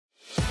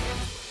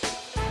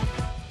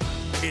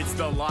It's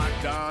the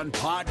Locked On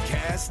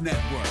Podcast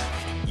Network,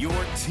 your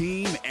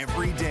team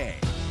every day.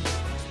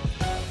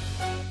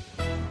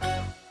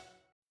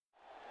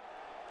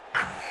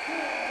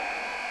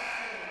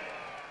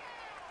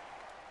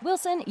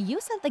 Wilson, you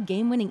sent the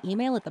game-winning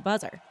email at the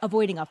buzzer,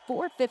 avoiding a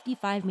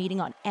 4:55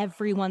 meeting on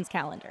everyone's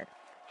calendar.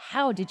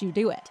 How did you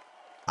do it?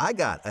 I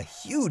got a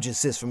huge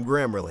assist from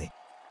Grammarly,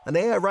 an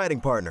AI writing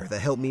partner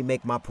that helped me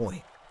make my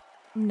point.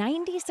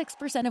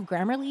 96% of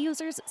Grammarly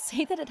users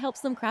say that it helps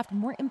them craft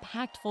more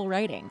impactful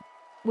writing.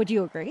 Would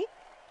you agree?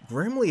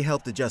 Grammarly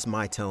helped adjust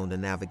my tone to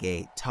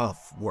navigate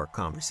tough work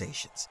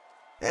conversations.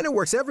 And it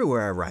works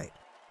everywhere I write,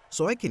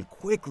 so I can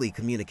quickly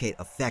communicate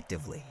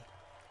effectively.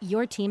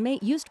 Your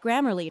teammate used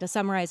Grammarly to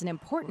summarize an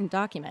important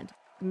document,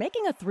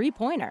 making a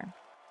 3-pointer.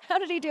 How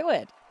did he do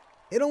it?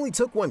 It only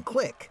took one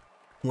click.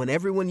 When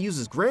everyone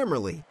uses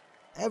Grammarly,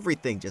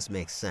 everything just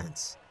makes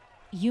sense.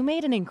 You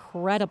made an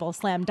incredible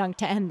slam dunk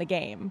to end the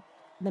game.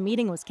 The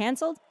meeting was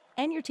canceled,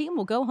 and your team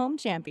will go home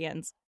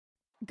champions.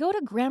 Go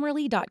to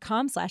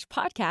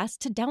Grammarly.com/podcast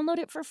to download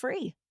it for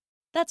free.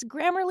 That's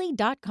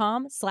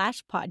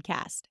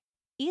Grammarly.com/podcast.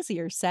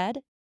 Easier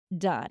said,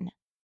 done.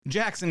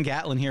 Jackson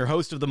Gatlin here,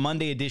 host of the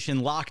Monday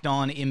edition Locked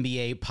On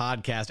NBA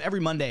podcast. Every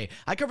Monday,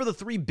 I cover the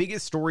 3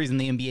 biggest stories in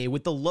the NBA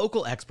with the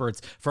local experts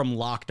from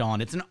Locked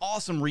On. It's an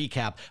awesome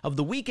recap of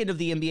the weekend of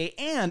the NBA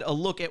and a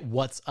look at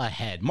what's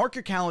ahead. Mark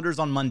your calendars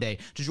on Monday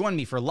to join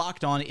me for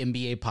Locked On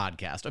NBA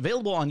podcast,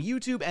 available on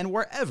YouTube and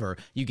wherever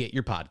you get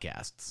your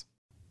podcasts.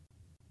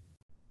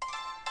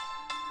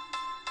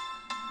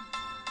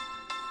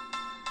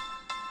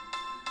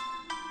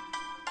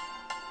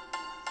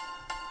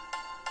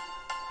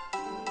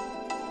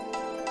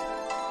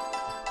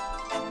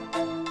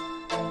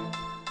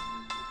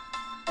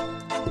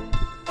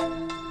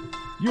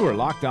 You are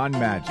Locked On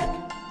Magic,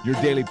 your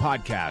daily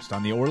podcast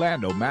on the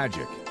Orlando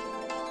Magic.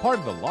 Part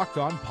of the Locked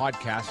On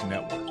Podcast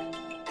Network,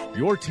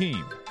 your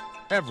team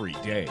every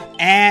day.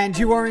 And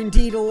you are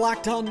indeed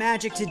Locked On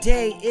Magic.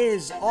 Today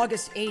is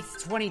August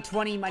 8th,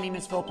 2020. My name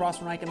is Philip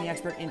Rossman-Reich. I'm the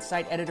expert and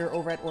site editor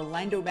over at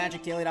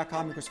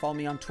OrlandoMagicDaily.com. You can follow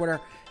me on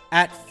Twitter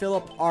at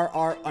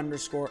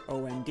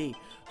PhilipRR_OMD.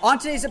 On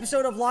today's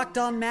episode of Locked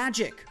On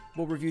Magic,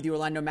 we'll review the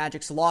Orlando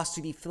Magic's loss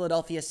to the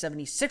Philadelphia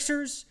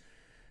 76ers,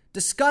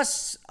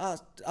 discuss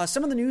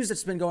some of the news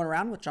that's been going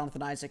around with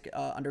Jonathan Isaac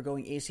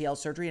undergoing ACL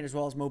surgery, and as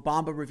well as Mo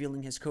Bamba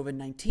revealing his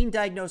COVID-19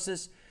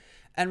 diagnosis.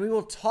 And we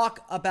will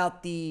talk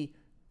about the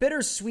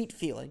bittersweet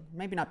feeling,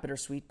 maybe not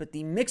bittersweet, but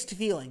the mixed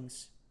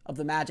feelings of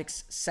the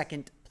Magic's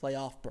second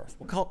playoff berth.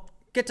 We'll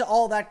get to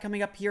all that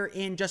coming up here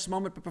in just a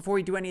moment. But before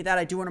we do any of that,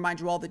 I do want to remind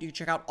you all that you can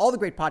check out all the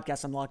great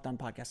podcasts on the Locked On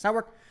Podcast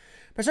Network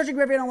by searching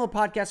wherever you download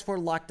podcasts for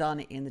Locked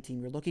On and the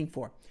team you're looking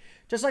for.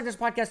 Just like this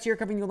podcast here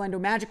covering the Orlando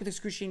Magic with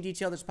excruciating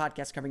detail, this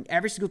podcast covering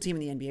every single team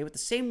in the NBA with the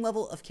same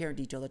level of care and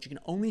detail that you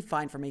can only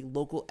find from a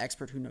local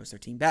expert who knows their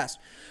team best.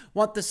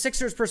 Want the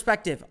Sixers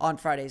perspective on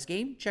Friday's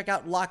game? Check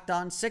out Locked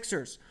On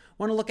Sixers.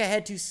 Want to look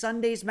ahead to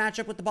Sunday's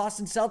matchup with the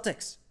Boston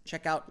Celtics?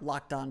 Check out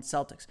Locked On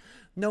Celtics.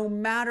 No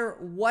matter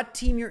what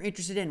team you're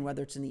interested in,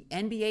 whether it's in the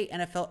NBA,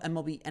 NFL,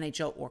 MLB,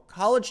 NHL, or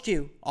college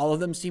too, all of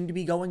them seem to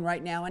be going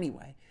right now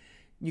anyway.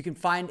 You can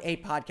find a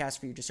podcast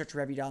for you. Just search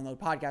wherever you download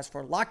podcasts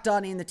for Locked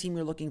On and the team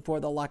you're looking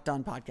for, the Locked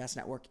On Podcast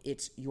Network.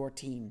 It's your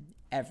team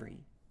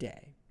every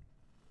day.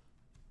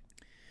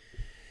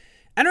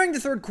 Entering the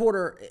third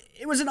quarter,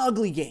 it was an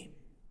ugly game.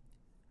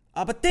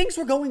 But things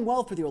were going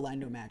well for the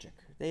Orlando Magic.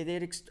 They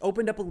had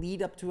opened up a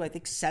lead up to, I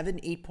think,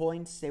 7-8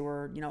 points. They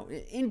were,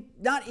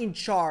 not in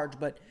charge,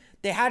 but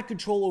they had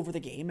control over the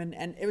game.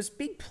 And it was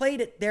being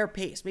played at their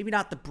pace. Maybe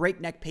not the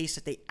breakneck pace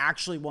that they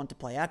actually want to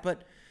play at,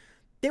 but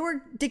they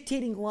were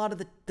dictating a lot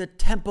of the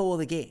tempo of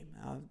the game.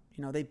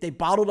 They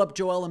bottled up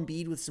Joel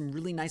Embiid with some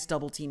really nice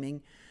double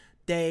teaming.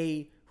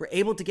 They were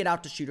able to get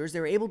out to shooters. They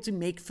were able to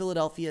make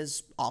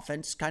Philadelphia's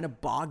offense kind of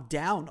bogged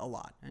down a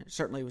lot. And it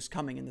certainly was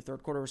coming in the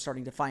third quarter. It was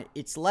starting to find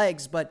its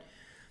legs, but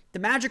the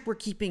Magic were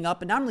keeping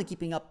up, and not only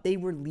keeping up, they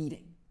were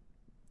leading.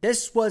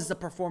 This was the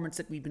performance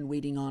that we've been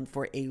waiting on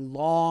for a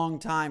long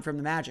time from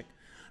the Magic.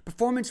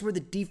 Performance where the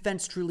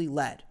defense truly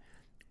led.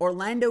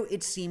 Orlando,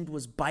 it seemed,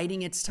 was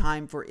biding its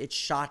time for its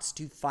shots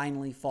to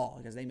finally fall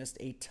because they missed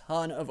a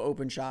ton of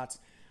open shots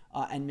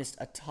and missed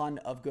a ton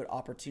of good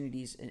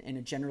opportunities in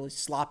a generally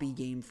sloppy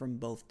game from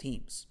both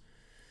teams.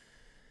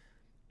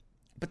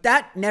 But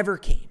that never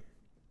came.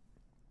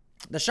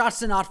 The shots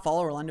did not fall.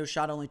 Orlando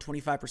shot only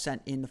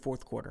 25% in the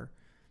fourth quarter.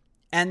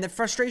 And the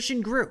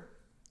frustration grew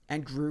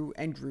and grew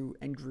and grew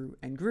and grew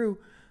and grew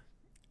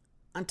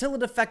until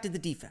it affected the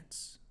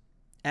defense.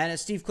 And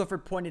as Steve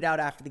Clifford pointed out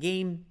after the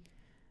game,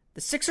 the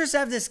Sixers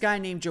have this guy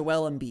named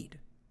Joel Embiid,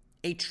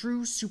 a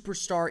true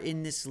superstar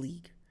in this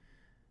league.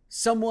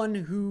 Someone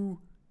who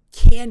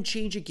can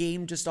change a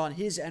game just on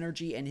his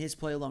energy and his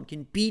play alone,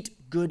 can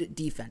beat good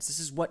defense. This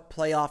is what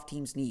playoff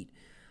teams need.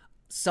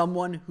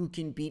 Someone who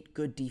can beat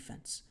good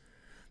defense.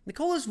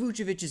 Nikola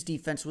Vucevic's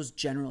defense was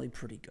generally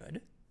pretty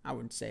good. I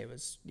wouldn't say it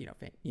was,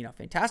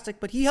 fantastic,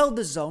 but he held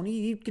the zone.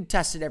 He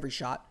contested every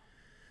shot.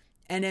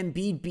 And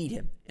Embiid beat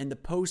him in the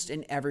post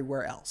and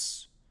everywhere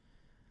else.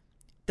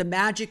 the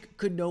Magic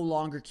could no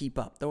longer keep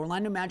up. The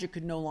Orlando Magic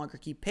could no longer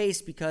keep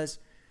pace because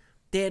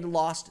they had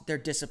lost their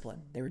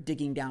discipline. They were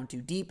digging down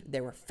too deep. They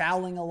were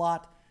fouling a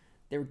lot.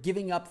 They were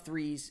giving up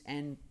threes,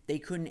 and they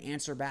couldn't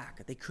answer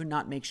back. They could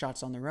not make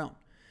shots on their own.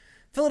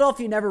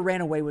 Philadelphia never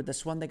ran away with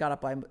this one. They got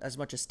up by as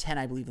much as 10,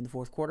 I believe, in the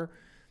fourth quarter.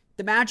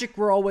 The Magic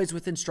were always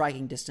within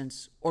striking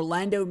distance.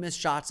 Orlando missed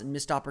shots and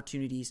missed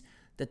opportunities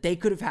that they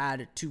could have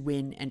had to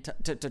win and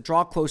to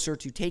draw closer,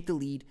 to take the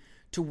lead,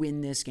 to win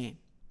this game.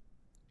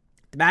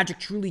 The Magic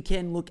truly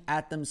can look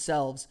at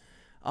themselves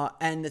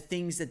and the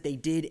things that they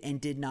did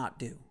and did not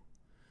do.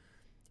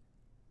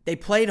 They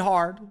played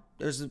hard.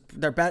 There's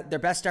their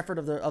best effort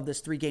of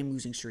this 3-game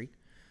losing streak.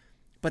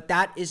 But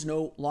that is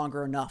no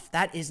longer enough.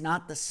 That is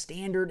not the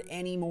standard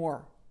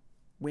anymore.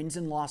 Wins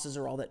and losses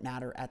are all that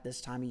matter at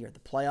this time of year. The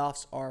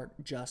playoffs are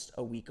just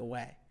a week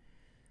away.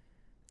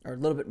 Or a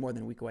little bit more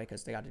than a week away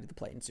because they got to do the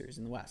play-in series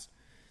in the West.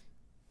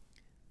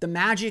 The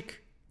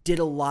Magic did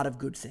a lot of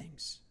good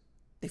things.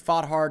 They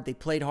fought hard, they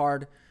played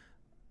hard,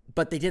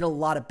 but they did a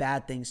lot of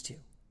bad things too.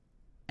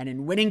 And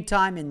in winning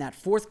time, in that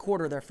fourth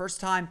quarter, their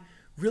first time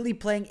really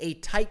playing a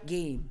tight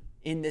game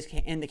in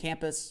the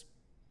campus,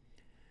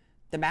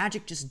 the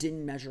Magic just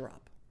didn't measure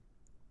up.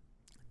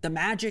 The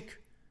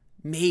Magic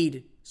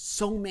made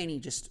so many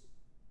just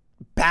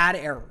bad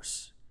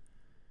errors.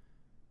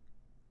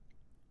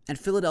 And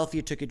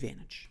Philadelphia took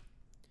advantage.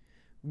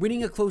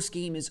 Winning a close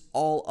game is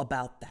all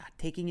about that.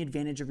 Taking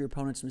advantage of your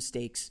opponent's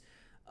mistakes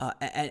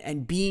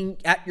and being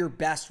at your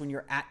best when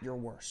you're at your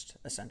worst,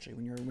 essentially.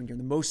 When you're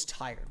the most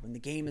tired. When the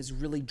game has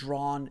really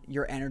drawn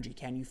your energy.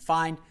 Can you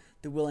find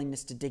the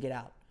willingness to dig it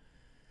out?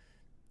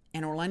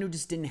 And Orlando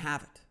just didn't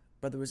have it.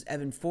 Whether it was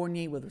Evan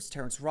Fournier, whether it was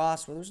Terrence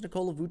Ross, whether it was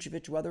Nikola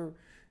Vucevic, whether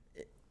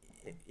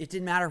it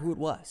didn't matter who it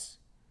was.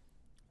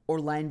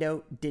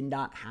 Orlando did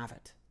not have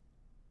it.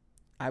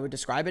 I would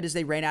describe it as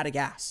they ran out of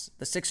gas.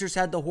 The Sixers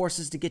had the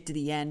horses to get to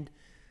the end.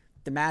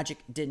 The Magic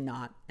did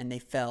not, and they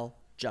fell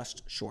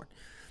just short.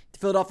 The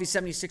Philadelphia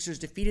 76ers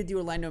defeated the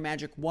Orlando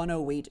Magic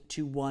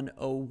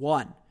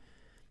 108-101.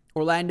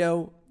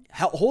 Orlando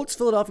holds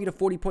Philadelphia to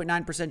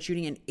 40.9%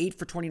 shooting and 8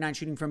 for 29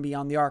 shooting from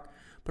beyond the arc.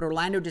 But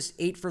Orlando just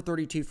 8 for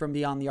 32 from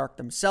beyond the arc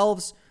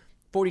themselves,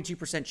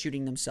 42%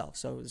 shooting themselves.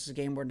 So this is a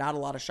game where not a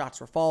lot of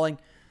shots were falling.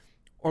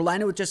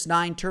 Orlando with just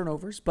 9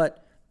 turnovers,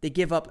 but they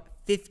give up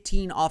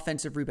 15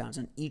 offensive rebounds,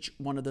 and each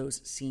one of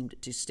those seemed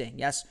to sting.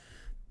 Yes,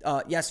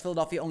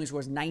 Philadelphia only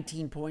scores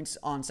 19 points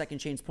on second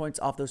chance points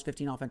off those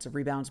 15 offensive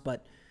rebounds,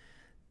 but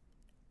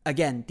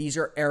again, these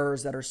are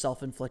errors that are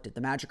self-inflicted.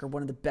 The Magic are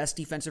one of the best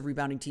defensive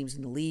rebounding teams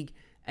in the league,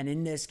 and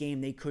in this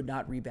game, they could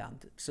not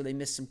rebound. So they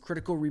missed some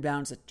critical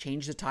rebounds that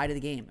changed the tide of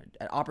the game,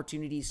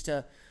 opportunities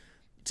to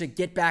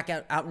get back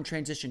out in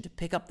transition, to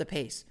pick up the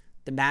pace.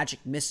 The Magic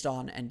missed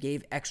on and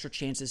gave extra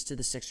chances to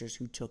the Sixers,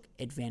 who took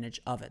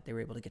advantage of it. They were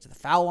able to get to the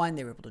foul line.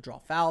 They were able to draw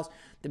fouls.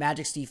 The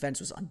Magic's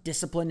defense was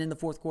undisciplined in the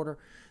fourth quarter.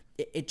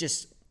 It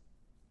just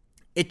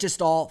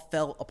all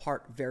fell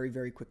apart very,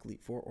 very quickly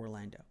for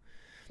Orlando.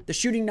 The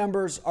shooting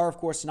numbers are, of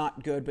course,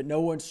 not good, but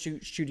no one's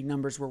shooting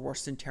numbers were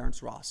worse than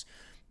Terrence Ross.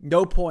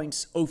 No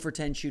points, 0 for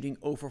 10 shooting,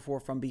 0 for 4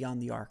 from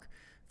beyond the arc.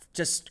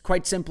 Just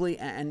quite simply,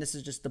 and this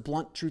is just the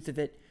blunt truth of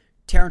it,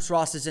 Terrence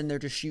Ross is in there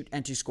to shoot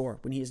and to score.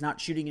 When he is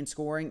not shooting and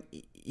scoring,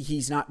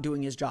 he's not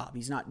doing his job.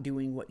 He's not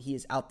doing what he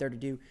is out there to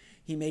do.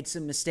 He made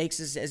some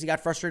mistakes as he got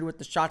frustrated with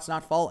the shots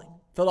not falling.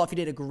 Philadelphia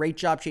did a great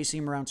job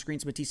chasing him around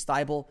screens, Matisse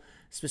Thybulle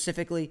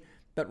specifically,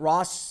 but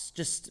Ross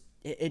just,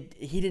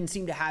 he didn't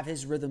seem to have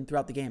his rhythm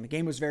throughout the game. The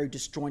game was very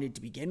disjointed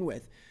to begin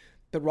with,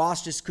 but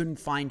Ross just couldn't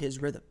find his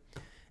rhythm.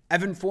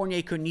 Evan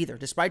Fournier couldn't either.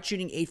 Despite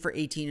shooting 8 for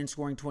 18 and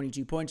scoring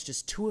 22 points,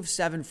 just 2 of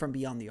 7 from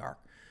beyond the arc.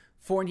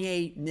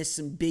 Fournier missed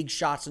some big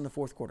shots in the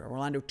fourth quarter.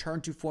 Orlando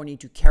turned to Fournier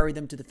to carry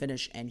them to the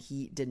finish, and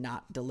he did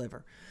not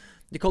deliver.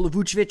 Nikola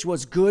Vucevic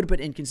was good but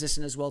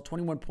inconsistent as well.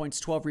 21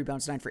 points, 12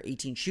 rebounds, 9 for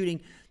 18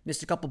 shooting.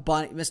 Missed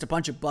a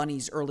bunch of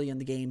bunnies early in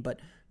the game, but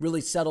really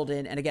settled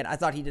in. And again, I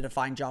thought he did a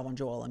fine job on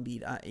Joel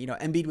Embiid.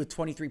 Embiid with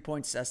 23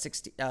 points,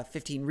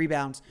 15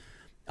 rebounds,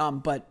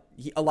 but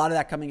a lot of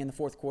that coming in the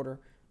fourth quarter.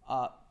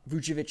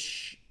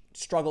 Vucevic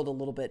struggled a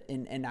little bit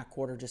in that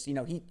quarter. Just,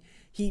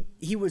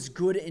 he was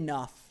good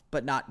enough,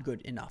 but not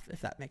good enough,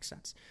 if that makes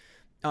sense.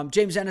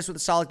 James Ennis with a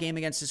solid game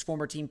against his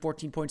former team,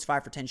 14 points,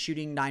 5 for 10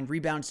 shooting, 9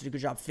 rebounds, did a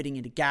good job fitting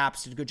into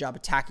gaps, did a good job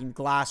attacking the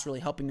glass,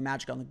 really helping the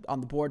Magic on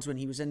the boards when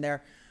he was in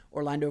there.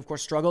 Orlando, of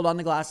course, struggled on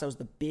the glass. That was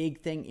the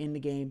big thing in the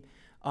game.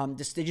 They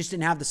just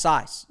didn't have the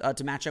size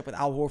to match up with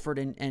Al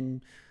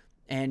Horford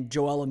and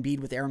Joel Embiid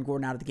with Aaron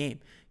Gordon out of the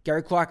game.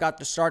 Gary Clark got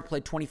the start,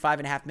 played 25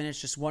 and a half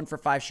minutes, just 1 for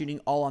 5 shooting,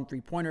 all on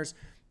 3-pointers.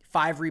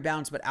 5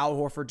 rebounds, but Al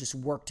Horford just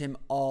worked him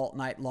all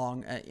night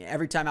long.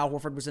 Every time Al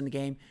Horford was in the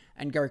game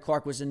and Gary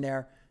Clark was in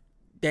there,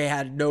 they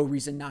had no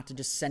reason not to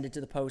just send it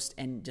to the post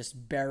and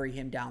just bury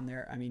him down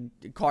there. I mean,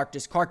 Clark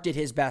did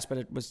his best, but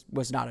it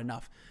was not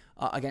enough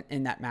again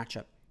in that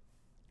matchup.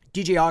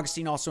 DJ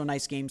Augustine, also a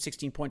nice game,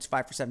 16 points,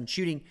 5 for 7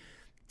 shooting,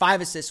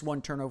 5 assists,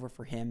 1 turnover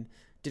for him.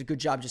 Did a good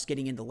job just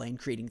getting into the lane,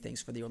 creating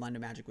things for the Orlando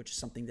Magic, which is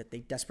something that they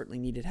desperately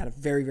needed. Had a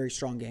very, very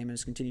strong game and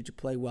has continued to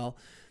play well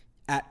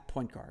at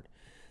point guard.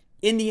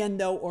 In the end,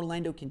 though,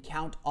 Orlando can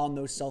count on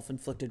those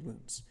self-inflicted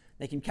wounds.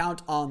 They can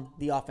count on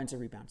the offensive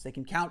rebounds. They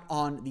can count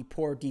on the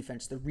poor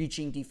defense, the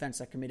reaching defense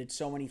that committed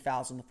so many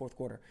fouls in the fourth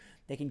quarter.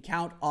 They can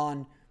count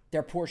on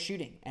their poor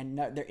shooting and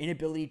their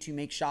inability to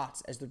make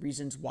shots as the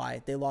reasons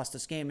why they lost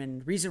this game,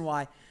 and the reason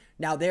why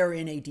now they're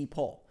in a deep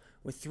hole.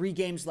 With 3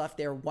 games left,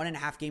 they're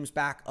 1.5 games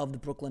back of the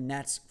Brooklyn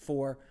Nets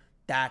for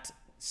that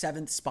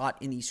 7th spot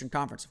in the Eastern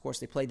Conference. Of course,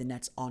 they play the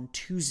Nets on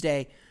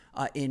Tuesday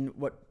in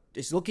what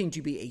is looking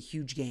to be a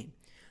huge game.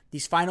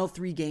 These final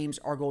 3 games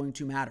are going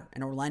to matter,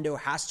 and Orlando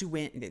has to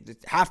win. They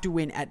have to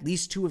win at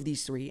least 2 of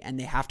these 3, and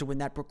they have to win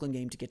that Brooklyn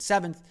game to get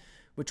 7th,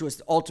 which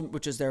is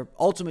their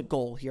ultimate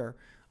goal here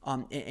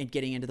in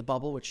getting into the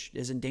bubble, which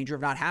is in danger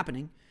of not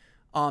happening.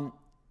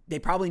 They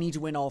probably need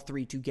to win all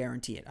 3 to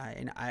guarantee it.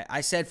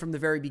 I said from the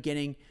very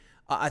beginning,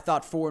 I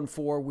thought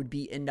 4-4 would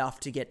be enough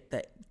to get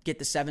the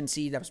 7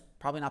 seed. I was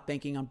probably not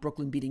banking on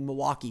Brooklyn beating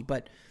Milwaukee,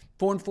 but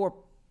 4-4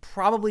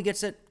 probably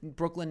gets it.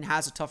 Brooklyn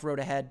has a tough road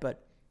ahead,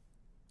 but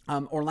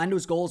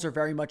Orlando's goals are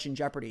very much in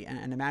jeopardy,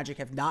 and the Magic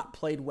have not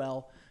played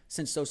well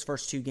since those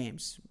first 2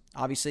 games.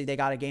 Obviously, they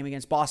got a game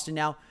against Boston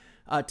now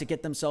to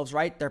get themselves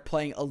right. They're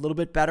playing a little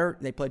bit better.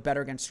 They played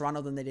better against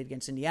Toronto than they did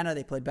against Indiana.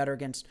 They played better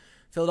against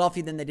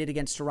Philadelphia than they did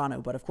against Toronto.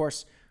 But of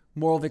course,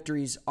 moral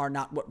victories are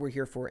not what we're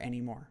here for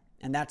anymore.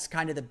 And that's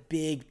kind of the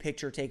big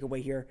picture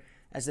takeaway here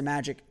as the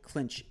Magic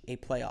clinch a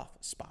playoff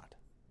spot.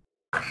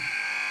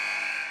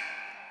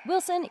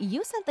 Wilson,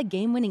 you sent the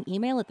game-winning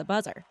email at the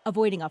buzzer,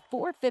 avoiding a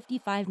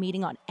 4:55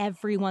 meeting on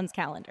everyone's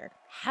calendar.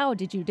 How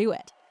did you do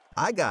it?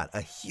 I got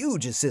a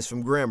huge assist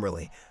from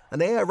Grammarly,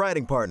 an AI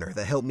writing partner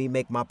that helped me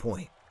make my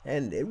point.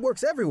 And it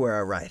works everywhere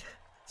I write.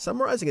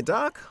 Summarizing a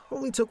doc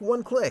only took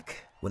 1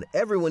 click. When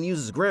everyone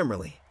uses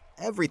Grammarly,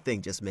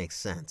 everything just makes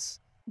sense.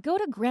 Go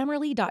to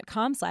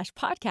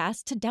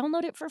Grammarly.com/podcast to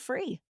download it for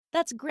free.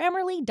 That's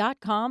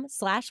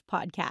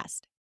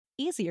Grammarly.com/podcast.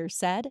 Easier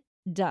said,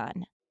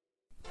 done.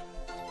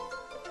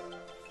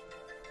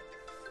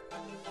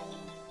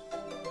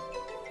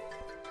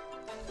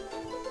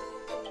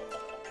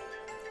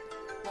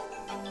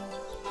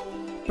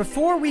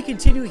 Before we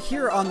continue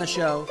here on the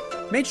show,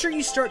 make sure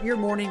you start your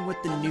morning with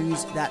the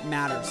news that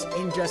matters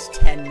in just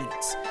 10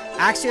 minutes.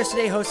 Axios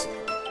Today host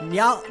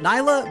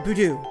Naila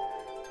Boudou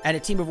and a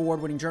team of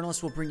award-winning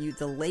journalists will bring you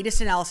the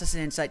latest analysis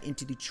and insight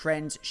into the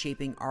trends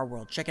shaping our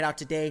world. Check it out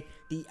today,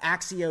 the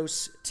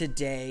Axios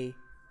Today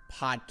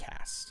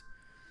podcast.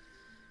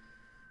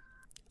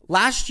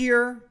 Last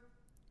year,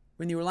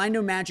 when the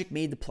Orlando Magic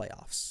made the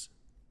playoffs,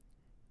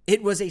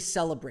 it was a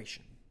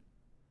celebration.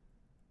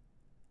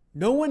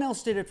 No one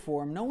else did it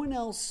for them. No one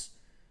else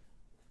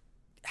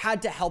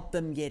had to help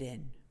them get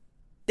in.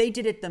 They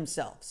did it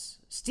themselves.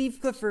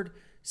 Steve Clifford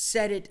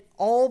said it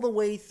all the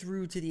way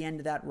through to the end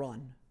of that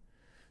run.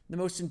 The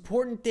most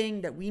important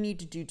thing that we need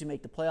to do to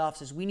make the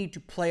playoffs is we need to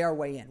play our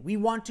way in. We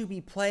want to be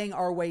playing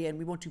our way in.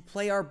 We want to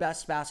play our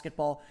best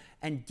basketball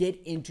and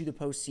get into the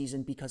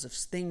postseason because of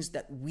things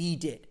that we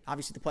did.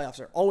 Obviously, the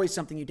playoffs are always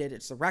something you did.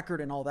 It's the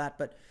record and all that,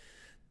 but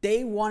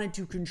they wanted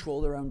to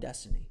control their own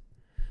destiny.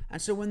 And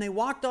so when they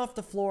walked off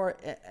the floor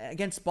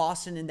against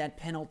Boston in that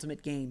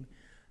penultimate game,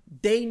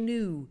 they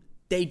knew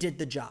they did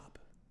the job.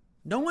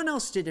 No one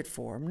else did it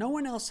for them. No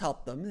one else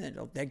helped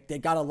them. They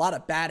got a lot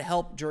of bad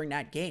help during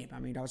that game. I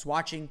mean, I was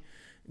watching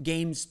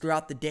games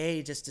throughout the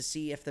day just to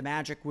see if the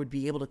Magic would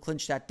be able to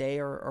clinch that day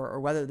or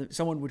whether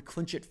someone would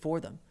clinch it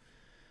for them.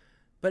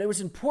 But it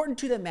was important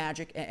to the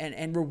Magic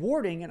and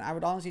rewarding, and I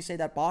would honestly say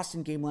that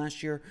Boston game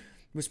last year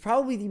was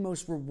probably the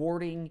most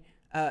rewarding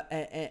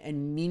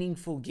and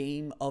meaningful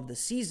game of the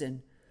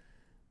season.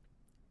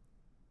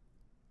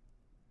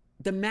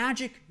 The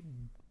Magic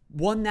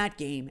won that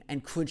game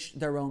and clinched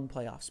their own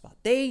playoff spot.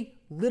 They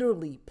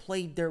literally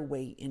played their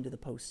way into the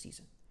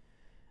postseason.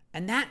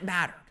 And that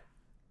mattered.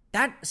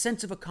 That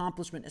sense of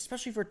accomplishment,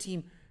 especially for a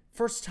team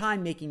first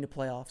time making the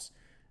playoffs,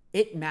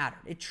 it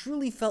mattered. It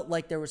truly felt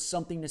like there was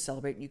something to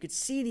celebrate. And you could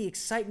see the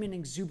excitement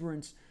and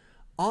exuberance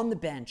on the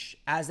bench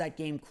as that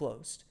game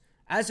closed,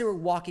 as they were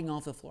walking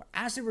off the floor,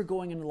 as they were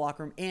going into the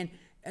locker room, and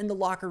the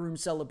locker room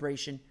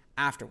celebration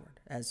afterward.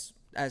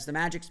 As the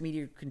Magic's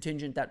media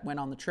contingent that went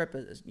on the trip,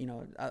 as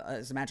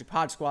the Magic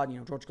Pod Squad,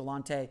 George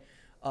Galante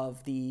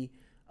of the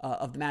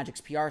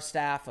Magic's PR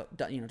staff,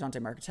 Dante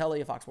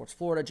Marcatelli of Fox Sports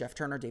Florida, Jeff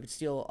Turner, David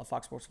Steele of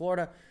Fox Sports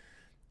Florida,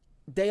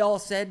 they all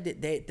said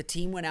that the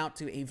team went out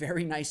to a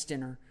very nice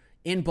dinner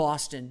in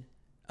Boston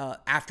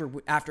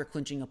after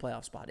clinching a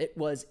playoff spot. It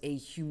was a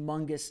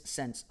humongous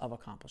sense of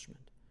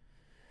accomplishment.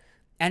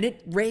 And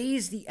it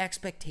raised the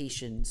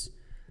expectations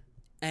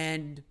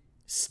and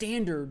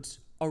standards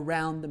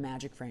around the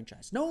Magic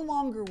franchise. No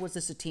longer was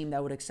this a team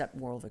that would accept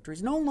moral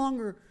victories. No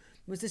longer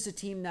was this a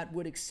team that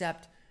would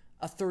accept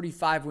a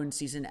 35-win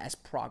season as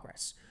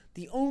progress.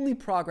 The only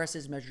progress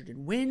is measured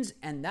in wins,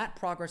 and that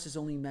progress is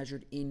only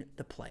measured in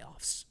the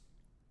playoffs.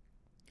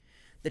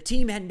 The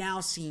team had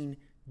now seen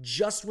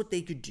just what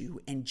they could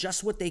do and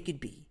just what they could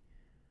be.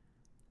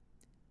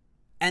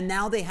 And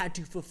now they had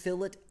to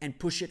fulfill it and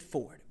push it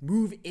forward,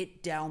 move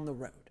it down the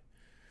road.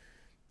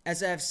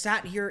 As I've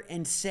sat here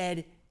and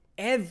said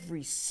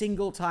every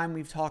single time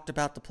we've talked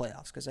about the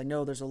playoffs, because I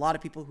know there's a lot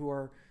of people who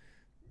are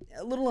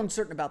a little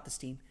uncertain about this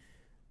team,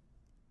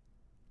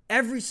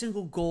 every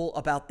single goal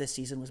about this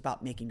season was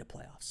about making the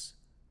playoffs.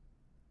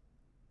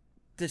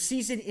 The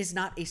season is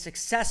not a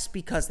success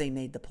because they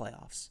made the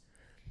playoffs,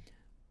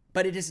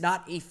 but it is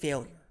not a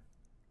failure.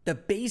 The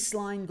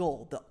baseline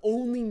goal, the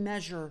only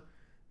measure,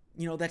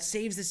 that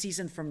saves the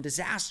season from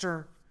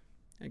disaster,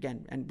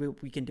 again, and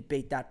we can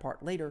debate that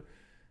part later,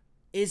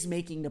 is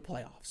making the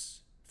playoffs.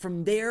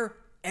 From there,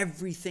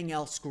 everything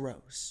else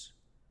grows.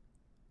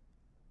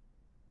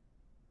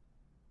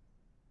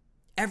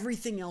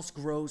 Everything else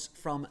grows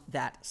from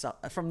that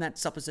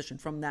supposition,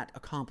 from that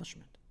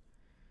accomplishment.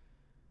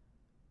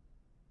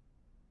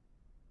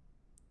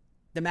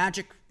 The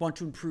Magic want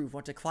to improve,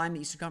 want to climb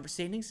the Eastern Conference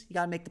standings. You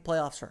got to make the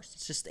playoffs first.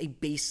 It's just a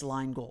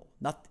baseline goal.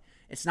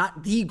 It's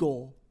not the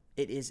goal.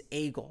 It is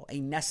a goal, a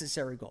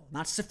necessary goal.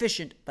 Not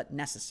sufficient, but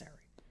necessary.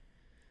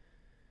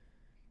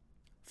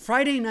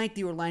 Friday night,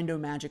 the Orlando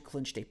Magic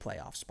clinched a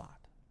playoff spot,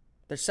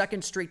 their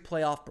second straight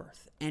playoff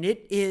berth, and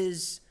it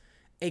is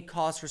a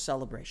cause for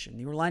celebration.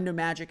 The Orlando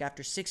Magic,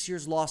 after 6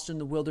 years lost in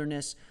the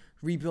wilderness,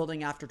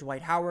 rebuilding after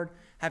Dwight Howard,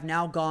 have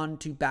now gone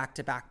to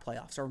back-to-back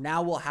playoffs, or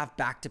now will have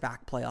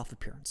back-to-back playoff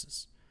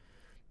appearances.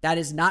 That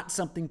is not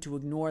something to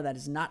ignore. That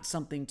is not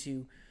something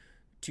to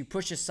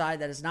push aside.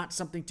 That is not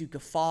something to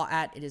guffaw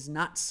at. It is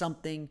not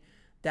something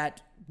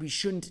that we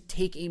shouldn't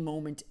take a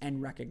moment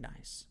and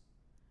recognize.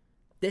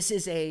 This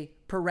is a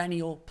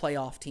perennial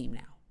playoff team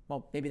now.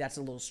 Well, maybe that's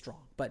a little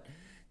strong, but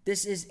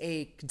this is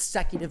a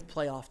consecutive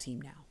playoff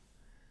team now.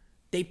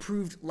 They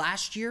proved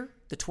last year,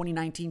 the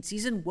 2019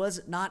 season,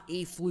 was not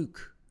a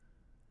fluke.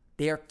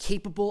 They are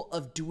capable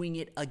of doing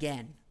it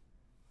again.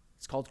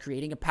 It's called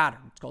creating a pattern.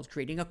 It's called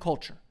creating a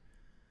culture.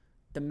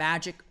 The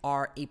Magic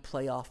are a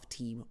playoff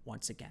team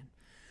once again.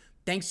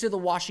 Thanks to the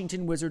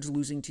Washington Wizards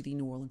losing to the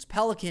New Orleans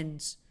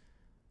Pelicans,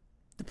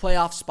 the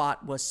playoff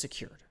spot was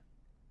secured.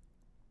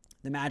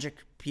 The Magic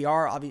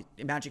PR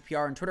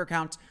and Twitter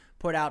accounts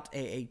put out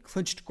a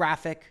clinched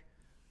graphic.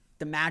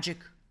 The Magic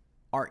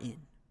are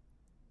in.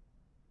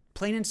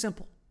 Plain and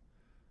simple.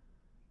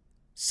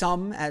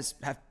 Some, as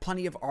have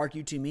plenty of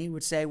argued to me,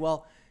 would say,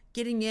 well,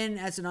 getting in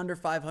as an under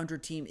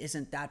 500 team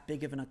isn't that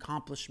big of an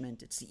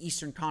accomplishment. It's the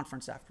Eastern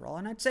Conference after all.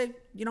 And I'd say,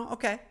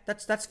 okay,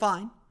 that's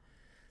fine.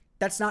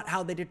 That's not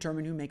how they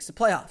determine who makes the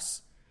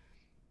playoffs.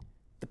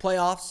 The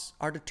playoffs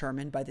are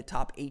determined by the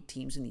top 8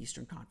 teams in the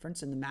Eastern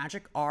Conference, and the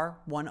Magic are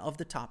one of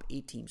the top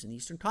 8 teams in the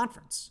Eastern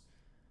Conference.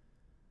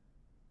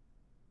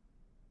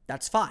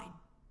 That's fine.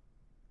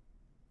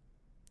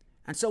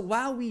 And so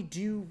while we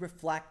do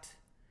reflect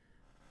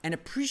and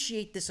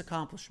appreciate this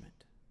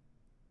accomplishment,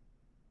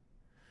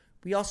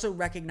 we also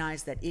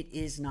recognize that it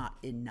is not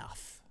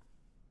enough.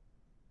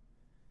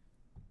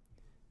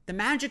 The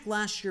Magic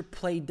last year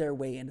played their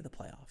way into the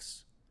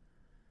playoffs.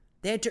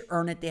 They had to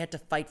earn it. They had to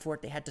fight for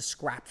it. They had to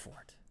scrap for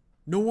it.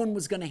 No one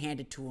was going to hand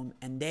it to them,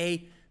 and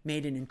they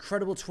made an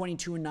incredible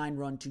 22-9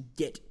 run to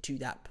get to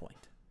that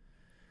point.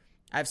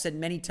 I've said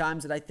many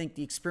times that I think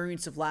the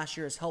experience of last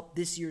year has helped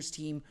this year's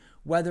team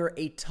weather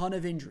a ton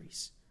of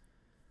injuries.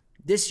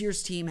 This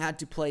year's team had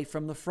to play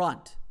from the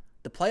front.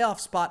 The playoff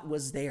spot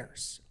was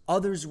theirs.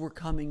 Others were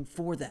coming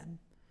for them.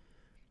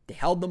 They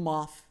held them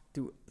off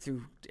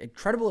through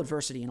incredible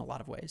adversity in a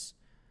lot of ways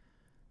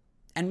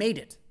and made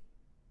it.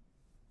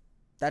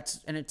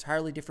 That's an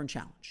entirely different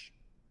challenge.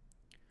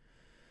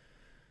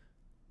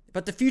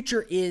 But the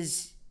future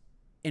is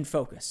in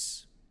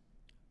focus,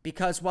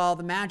 because while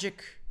the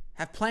Magic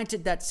have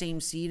planted that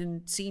same seed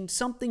and seen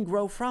something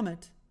grow from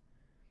it,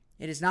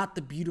 it is not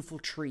the beautiful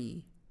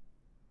tree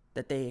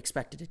that they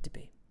expected it to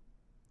be.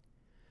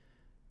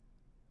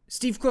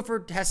 Steve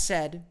Clifford has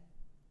said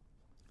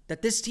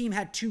that this team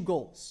had 2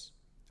 goals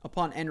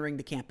upon entering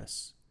the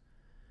campus.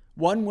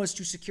 One was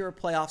to secure a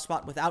playoff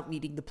spot without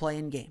needing to play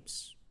in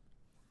games.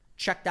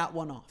 Check that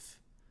one off.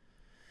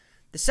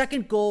 The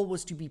second goal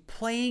was to be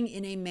playing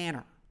in a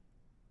manner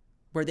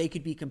where they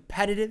could be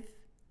competitive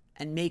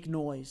and make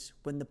noise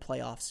when the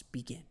playoffs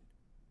begin.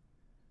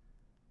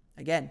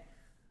 Again,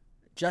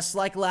 just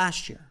like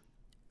last year,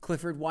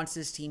 Clifford wants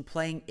his team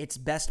playing its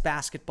best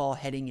basketball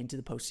heading into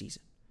the postseason.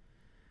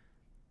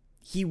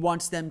 He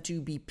wants them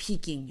to be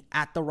peaking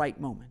at the right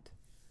moment.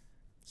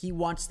 He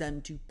wants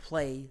them to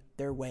play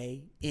their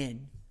way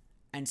in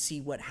and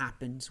see what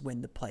happens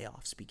when the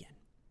playoffs begin.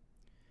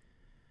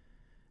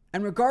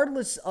 And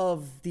regardless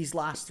of these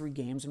last 3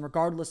 games, and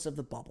regardless of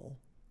the bubble,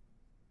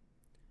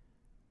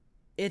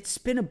 it's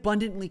been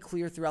abundantly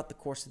clear throughout the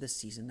course of this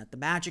season that the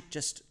Magic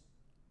just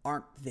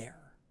aren't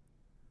there.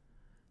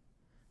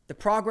 The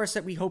progress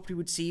that we hoped we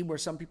would see, where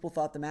some people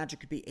thought the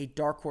Magic could be a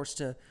dark horse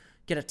to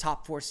get a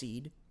top 4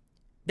 seed,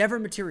 never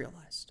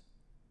materialized.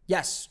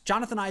 Yes,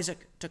 Jonathan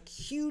Isaac took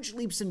huge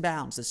leaps and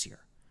bounds this year.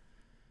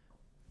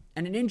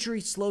 And an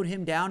injury slowed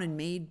him down and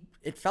made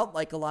it felt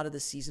like a lot of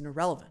this season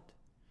irrelevant.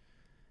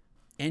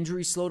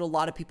 Injury slowed a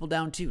lot of people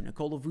down too.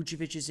 Nikola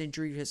Vucevic's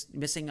injury, his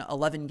missing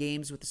 11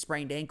 games with a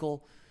sprained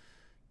ankle,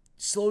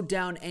 slowed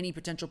down any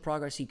potential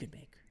progress he could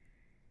make.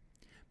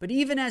 But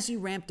even as he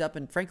ramped up,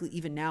 and frankly,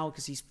 even now,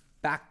 because he's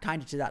back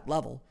kind of to that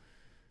level,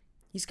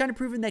 he's kind of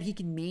proven that he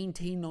can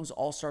maintain those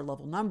all-star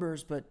level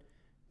numbers, but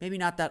maybe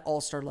not that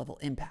all-star level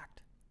impact.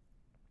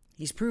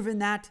 He's proven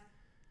that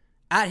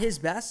at his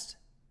best,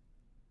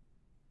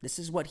 this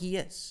is what he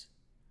is.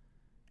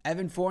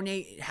 Evan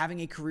Fournier,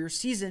 having a career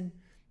season,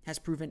 has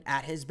proven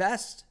at his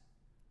best,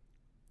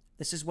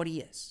 this is what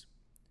he is.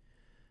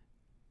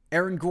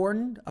 Aaron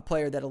Gordon, a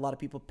player that a lot of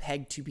people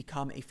pegged to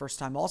become a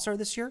first-time All-Star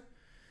this year,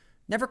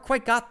 never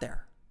quite got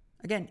there.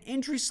 Again,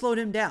 injuries slowed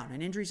him down,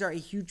 and injuries are a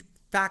huge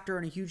factor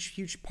and a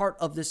huge part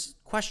of this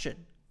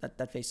question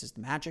that faces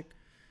the Magic.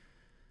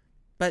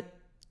 But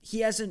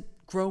he hasn't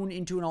grown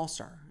into an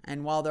All-Star,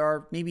 and while there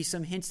are maybe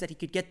some hints that he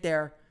could get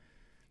there,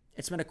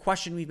 it's been a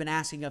question we've been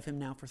asking of him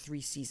now for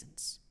 3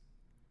 seasons,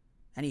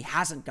 and he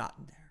hasn't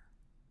gotten there.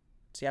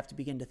 So you have to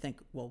begin to think,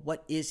 well,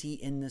 what is he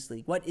in this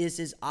league? What is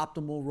his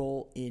optimal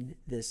role in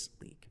this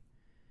league?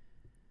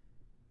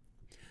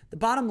 The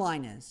bottom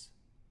line is,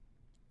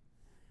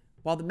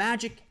 while the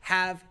Magic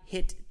have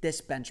hit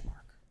this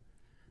benchmark,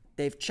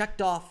 they've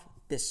checked off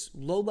this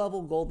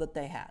low-level goal that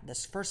they had,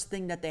 this first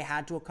thing that they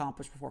had to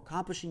accomplish before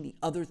accomplishing the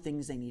other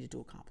things they needed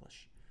to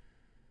accomplish.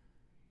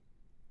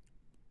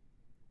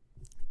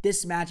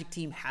 This Magic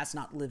team has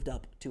not lived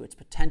up to its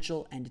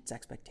potential and its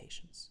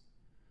expectations.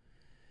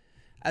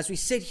 As we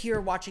sit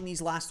here watching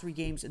these last 3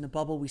 games in the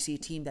bubble, we see a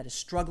team that is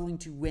struggling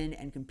to win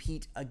and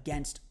compete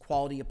against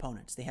quality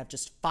opponents. They have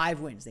just 5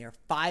 wins. They are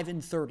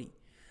 5-30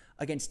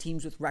 against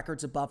teams with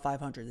records above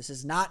 500. This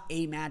is not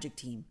a Magic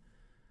team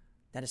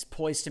that is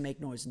poised to make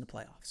noise in the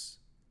playoffs.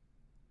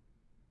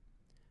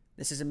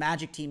 This is a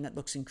Magic team that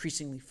looks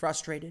increasingly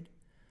frustrated,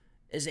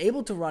 is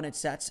able to run its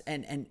sets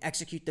and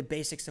execute the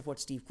basics of what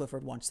Steve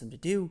Clifford wants them to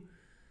do,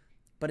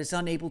 but is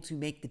unable to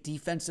make the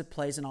defensive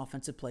plays and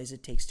offensive plays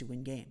it takes to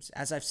win games.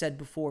 As I've said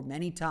before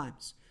many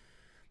times,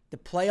 the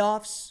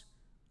playoffs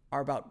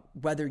are about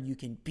whether you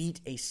can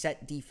beat a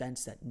set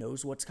defense that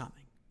knows what's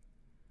coming.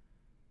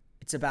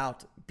 It's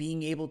about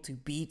being able to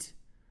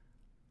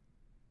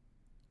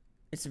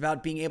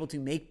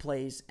make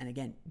plays and,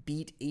 again,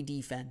 beat a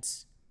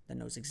defense that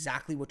knows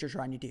exactly what you're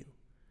trying to do.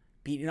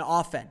 Beat an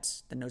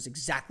offense that knows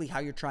exactly how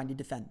you're trying to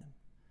defend them.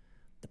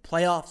 The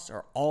playoffs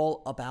are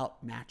all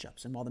about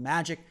matchups. And while the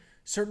Magic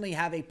certainly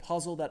have a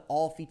puzzle that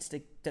all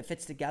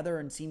fits together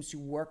and seems to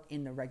work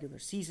in the regular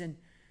season,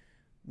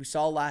 we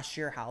saw last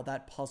year how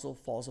that puzzle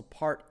falls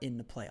apart in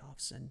the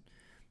playoffs. And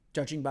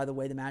judging by the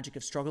way the Magic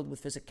have struggled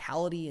with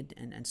physicality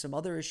and some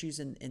other issues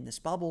in this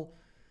bubble,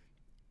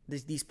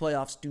 these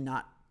playoffs do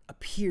not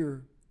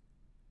appear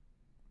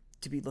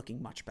to be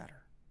looking much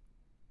better.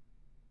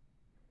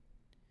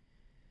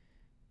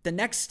 The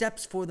next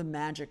steps for the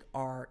Magic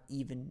are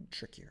even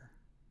trickier,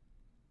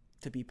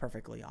 to be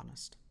perfectly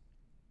honest.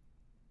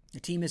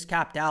 The team is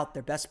capped out.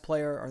 Their best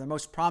player, or their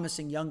most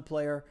promising young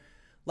player,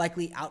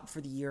 likely out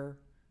for the year.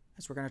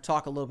 As we're going to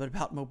talk a little bit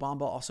about Mo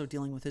Bamba also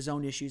dealing with his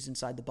own issues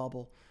inside the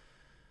bubble.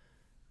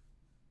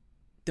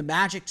 The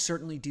Magic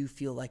certainly do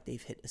feel like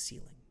they've hit a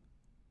ceiling.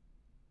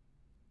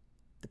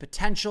 The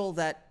potential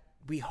that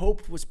we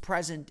hoped was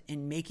present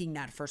in making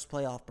that first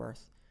playoff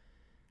berth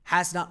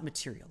has not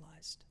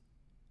materialized.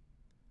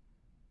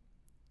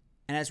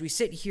 And as we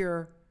sit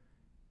here,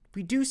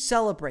 we do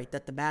celebrate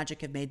that the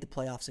Magic have made the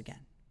playoffs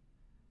again.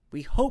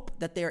 We hope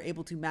that they are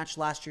able to match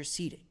last year's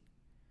seeding.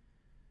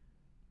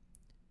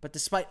 But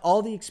despite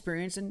all the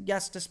experience, and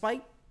yes,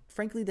 despite,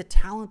 frankly, the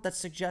talent that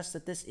suggests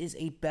that this is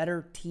a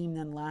better team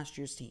than last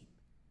year's team.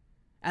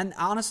 And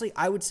honestly,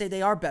 I would say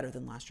they are better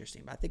than last year's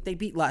team. I think they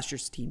beat last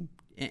year's team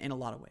in a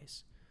lot of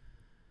ways.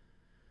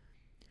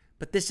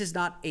 But this is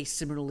not a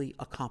similarly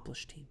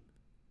accomplished team.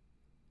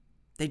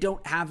 They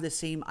don't have the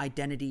same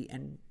identity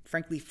and,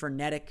 frankly,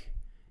 frenetic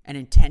and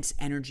intense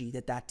energy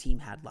that team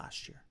had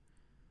last year.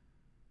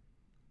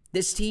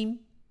 This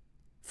team,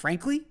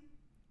 frankly,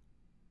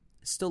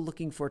 is still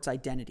looking for its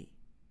identity.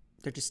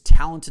 They're just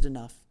talented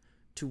enough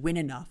to win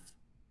enough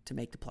to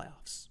make the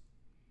playoffs.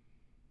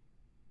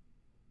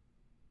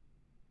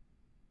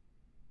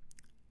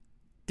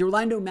 The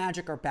Orlando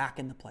Magic are back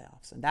in the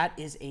playoffs, and that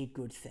is a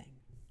good thing.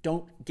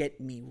 Don't get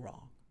me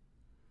wrong.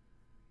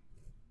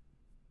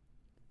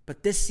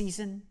 But this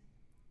season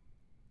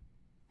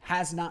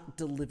has not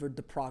delivered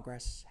the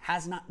progress,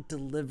 has not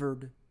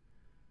delivered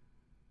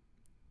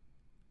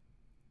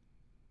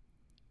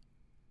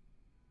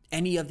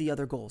any of the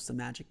other goals the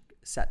Magic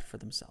set for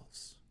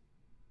themselves.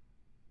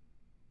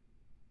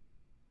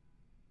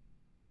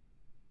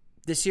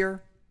 This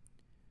year,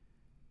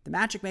 the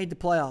Magic made the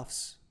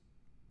playoffs,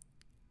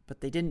 but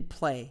they didn't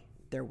play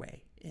their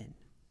way in.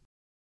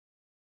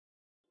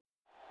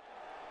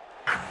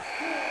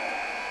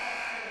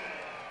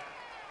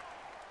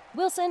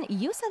 Wilson,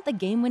 you sent the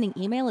game-winning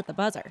email at the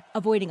buzzer,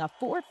 avoiding a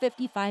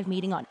 4:55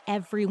 meeting on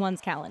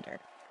everyone's calendar.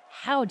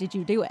 How did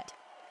you do it?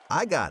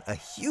 I got a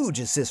huge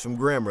assist from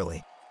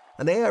Grammarly,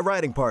 an AI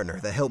writing partner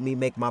that helped me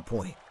make my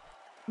point.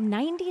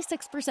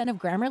 96% of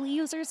Grammarly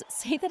users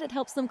say that it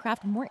helps them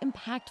craft more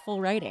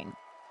impactful writing.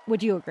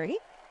 Would you agree?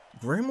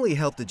 Grammarly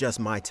helped adjust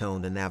my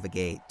tone to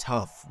navigate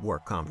tough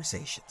work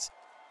conversations.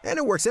 And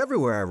it works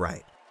everywhere I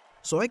write,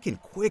 so I can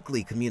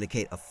quickly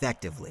communicate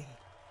effectively.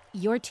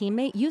 Your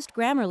teammate used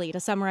Grammarly to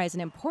summarize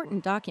an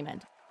important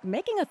document,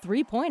 making a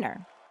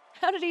 3-pointer.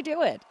 How did he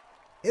do it?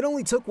 It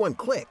only took one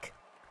click.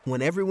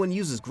 When everyone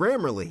uses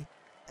Grammarly,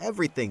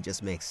 everything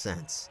just makes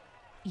sense.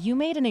 You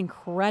made an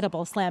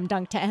incredible slam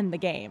dunk to end the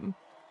game.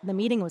 The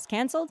meeting was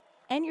canceled,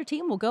 and your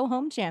team will go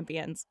home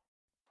champions.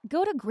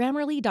 Go to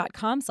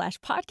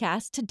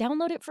Grammarly.com/podcast to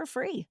download it for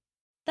free.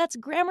 That's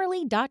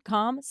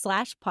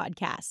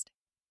Grammarly.com/podcast.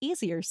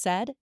 Easier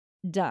said,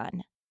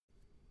 done.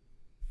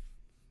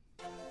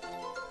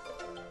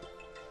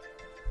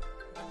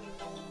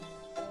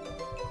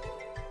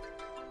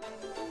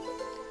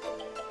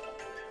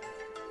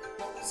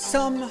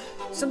 Some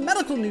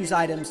medical news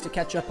items to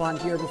catch up on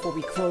here before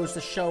we close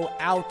the show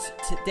out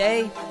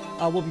today.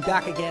 We'll be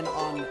back again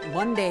on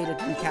Monday to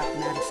recap the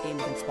Magic's game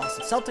against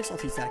Boston Celtics. I'll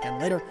tease that again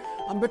later.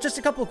 But just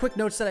a couple of quick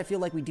notes that I feel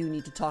like we do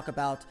need to talk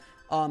about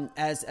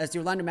as the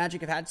Orlando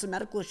Magic have had some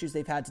medical issues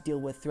they've had to deal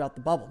with throughout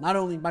the bubble. Not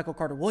only Michael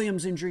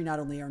Carter-Williams' injury, not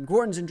only Aaron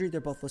Gordon's injury, they're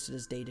both listed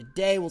as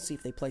day-to-day. We'll see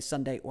if they play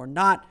Sunday or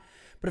not.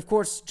 But of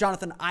course,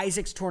 Jonathan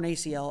Isaac's torn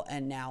ACL,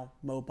 and now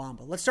Mo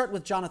Bamba. Let's start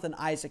with Jonathan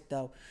Isaac,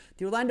 though.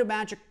 The Orlando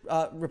Magic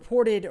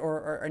reported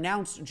or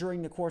announced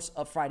during the course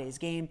of Friday's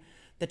game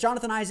that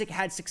Jonathan Isaac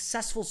had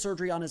successful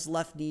surgery on his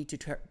left knee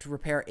to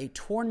repair a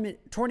torn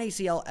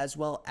ACL as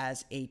well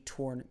as a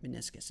torn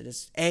meniscus. It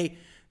is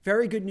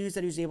very good news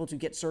that he was able to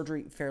get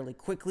surgery fairly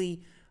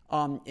quickly.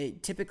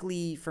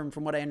 Typically, from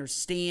what I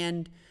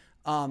understand,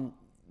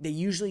 they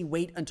usually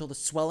wait until the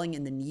swelling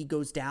in the knee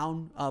goes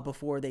down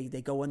before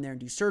they go in there and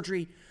do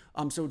surgery.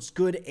 So it's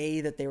good,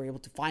 that they were able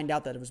to find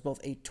out that it was both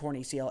a torn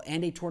ACL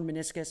and a torn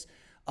meniscus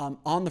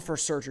on the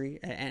first surgery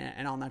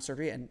and on that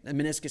surgery. And a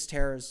meniscus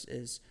tear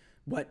is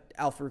what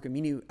Al-Farouq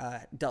Aminu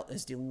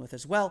is dealing with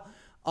as well.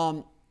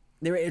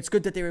 It's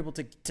good that they were able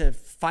to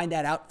find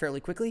that out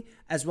fairly quickly,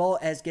 as well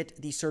as get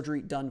the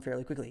surgery done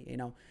fairly quickly.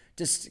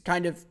 Just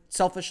kind of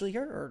selfishly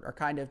here, or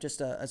kind of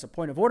just as a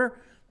point of order,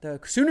 the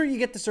sooner you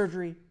get the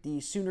surgery, the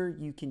sooner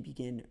you can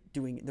begin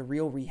doing the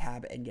real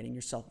rehab and getting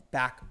yourself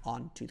back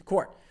onto the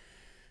court.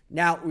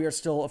 Now, we are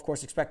still, of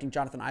course, expecting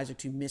Jonathan Isaac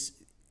to miss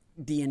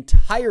the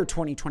entire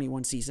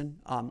 2021 season.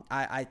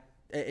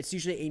 It's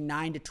usually a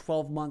 9 to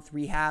 12 month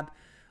rehab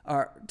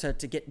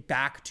to get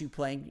back to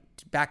playing.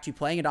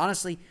 And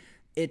honestly,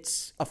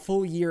 it's a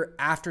full year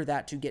after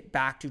that to get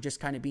back to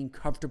just kind of being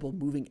comfortable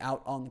moving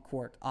out on the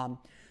court.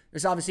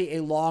 There's obviously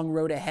a long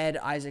road ahead.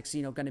 Isaac's,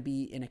 going to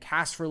be in a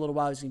cast for a little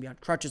while. He's going to be on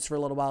crutches for a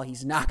little while.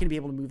 He's not going to be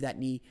able to move that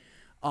knee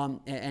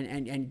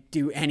and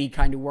do any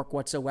kind of work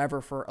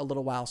whatsoever for a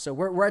little while. So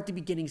we're at the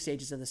beginning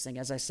stages of this thing.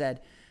 As I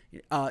said,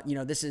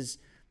 this is,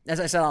 as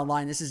I said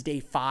online, this is day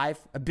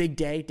 5, a big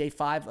day. Day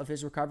 5 of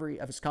his recovery,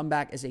 of his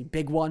comeback, is a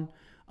big one.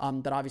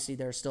 But obviously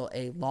there's still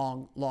a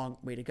long, long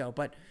way to go.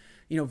 But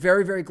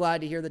very, very glad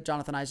to hear that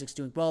Jonathan Isaac's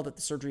doing well, that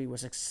the surgery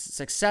was a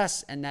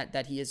success, and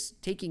that he is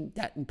taking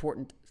that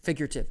important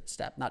figurative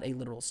step, not a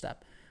literal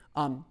step,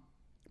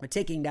 but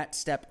taking that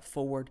step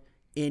forward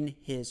in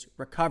his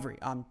recovery.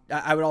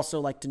 I would also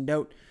like to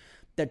note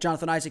that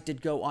Jonathan Isaac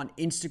did go on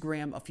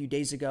Instagram a few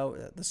days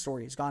ago. The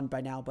story is gone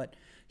by now, but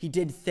he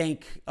did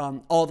thank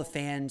all the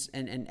fans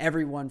and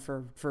everyone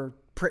for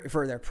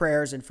their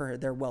prayers and for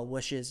their well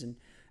wishes,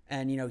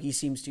 and he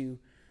seems to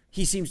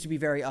be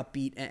very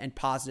upbeat and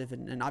positive,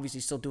 and obviously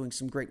still doing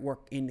some great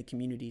work in the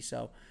community.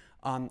 So,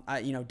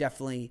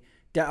 definitely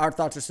our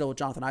thoughts are still with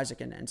Jonathan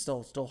Isaac, and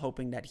still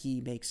hoping that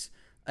he makes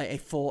a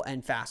full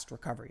and fast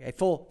recovery, a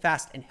full,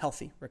 fast, and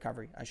healthy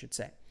recovery, I should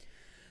say.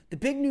 The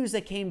big news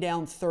that came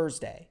down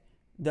Thursday,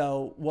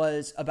 though,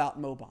 was about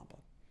Mo Bamba.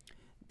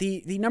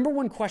 The number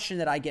one question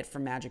that I get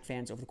from Magic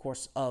fans over the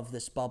course of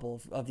this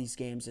bubble of these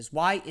games is,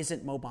 why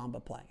isn't Mo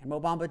Bamba playing? And Mo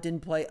Bamba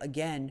didn't play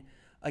again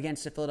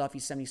against the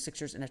Philadelphia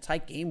 76ers in a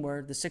tight game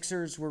where the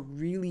Sixers were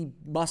really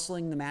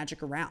muscling the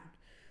Magic around.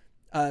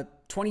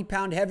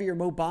 20-pound heavier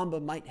Mo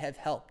Bamba might have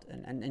helped.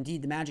 And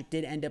indeed, the Magic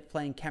did end up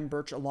playing Khem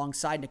Birch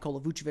alongside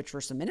Nikola Vucevic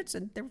for some minutes,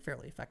 and they were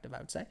fairly effective, I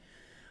would say.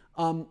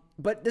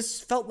 But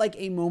this felt like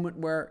a moment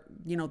where,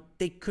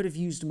 they could have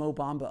used Mo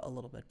Bamba a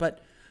little bit.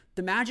 But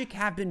the Magic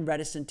have been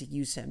reticent to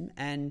use him,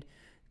 and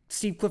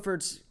Steve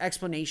Clifford's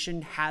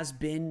explanation has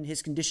been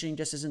his conditioning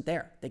just isn't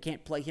there. They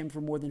can't play him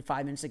for more than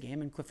 5 minutes a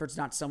game, and Clifford's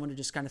not someone to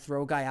just kind of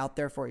throw a guy out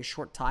there for a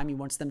short time. He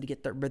wants them to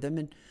get their rhythm,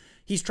 and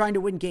he's trying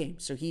to win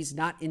games, so he's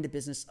not in the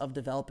business of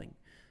developing,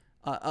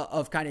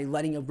 of kind of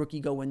letting a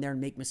rookie go in there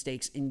and make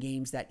mistakes in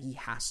games that he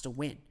has to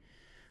win.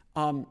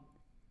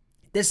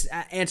 This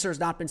answer has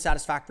not been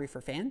satisfactory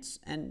for fans,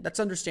 and that's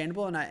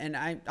understandable, and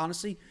I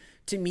honestly,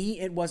 to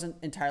me, it wasn't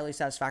entirely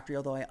satisfactory,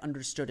 although I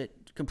understood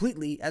it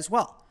completely as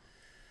well.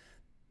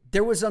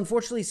 There was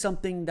unfortunately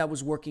something that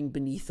was working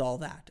beneath all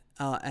that.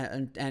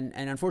 And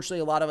unfortunately,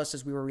 a lot of us,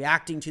 as we were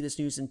reacting to this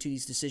news and to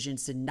these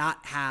decisions, did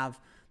not have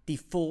the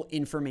full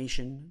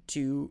information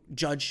to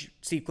judge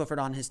Steve Clifford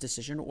on his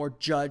decision or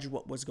judge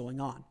what was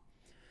going on.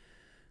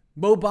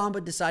 Mo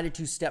Bamba decided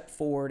to step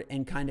forward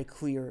and kind of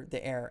clear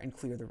the air and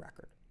clear the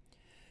record.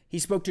 He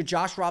spoke to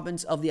Josh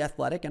Robbins of The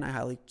Athletic, and I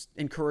highly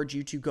encourage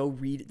you to go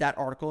read that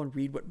article and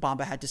read what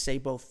Bamba had to say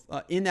both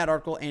in that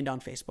article and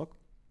on Facebook,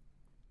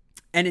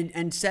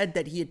 and said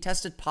that he had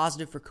tested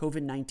positive for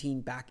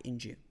COVID-19 back in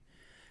June.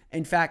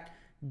 In fact,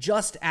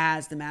 just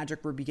as the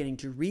Magic were beginning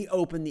to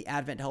reopen the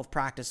Advent Health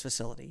practice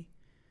facility,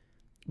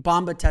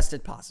 Bamba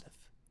tested positive.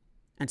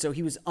 And so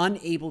he was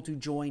unable to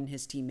join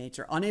his teammates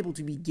or unable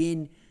to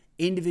begin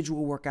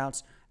individual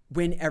workouts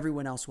when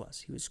everyone else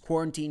was. He was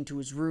quarantined to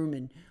his room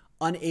and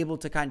unable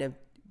to kind of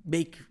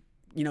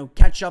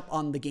catch up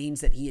on the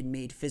gains that he had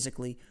made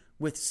physically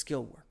with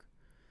skill work.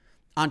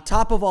 On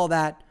top of all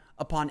that,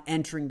 upon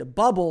entering the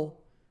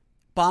bubble,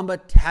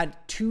 Bamba had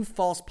 2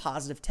 false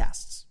positive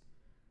tests,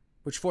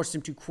 which forced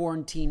him to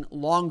quarantine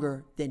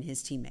longer than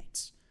his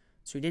teammates.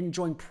 So he didn't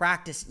join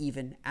practice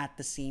even at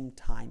the same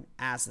time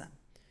as them.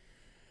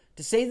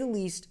 To say the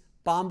least,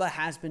 Bamba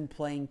has been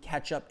playing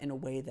catch-up in a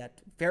way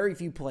that very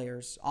few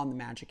players on the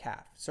Magic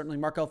have. Certainly,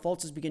 Markelle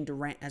Fultz has begun to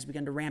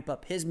ramp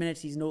up his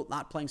minutes. He's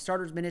not playing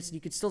starters minutes, and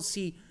you could still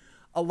see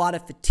a lot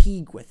of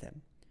fatigue with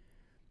him.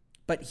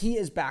 But he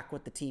is back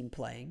with the team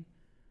playing.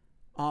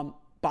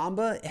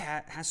 Bamba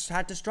has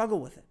had to struggle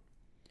with it.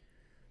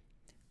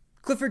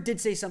 Clifford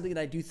did say something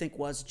that I do think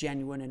was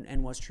genuine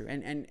and was true.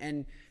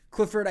 And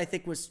Clifford, I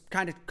think, was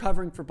kind of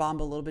covering for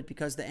Bamba a little bit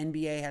because the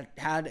NBA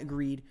had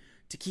agreed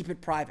to keep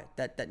it private,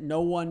 that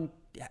no one,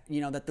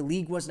 that the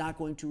league was not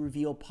going to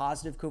reveal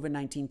positive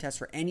COVID-19 tests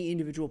for any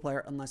individual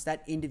player unless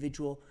that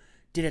individual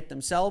did it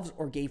themselves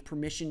or gave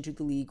permission to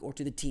the league or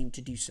to the team to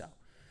do so.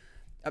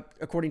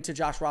 According to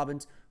Josh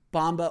Robbins,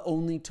 Bamba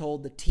only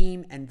told the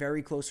team and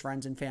very close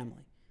friends and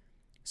family.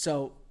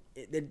 So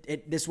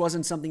this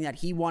wasn't something that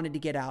he wanted to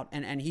get out,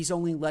 and he's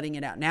only letting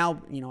it out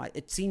now.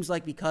 It seems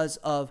like because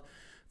of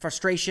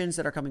frustrations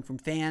that are coming from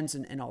fans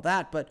and all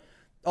that, but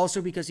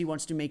also because he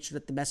wants to make sure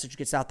that the message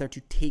gets out there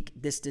to take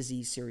this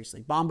disease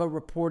seriously. Bamba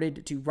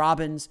reported to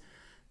Robbins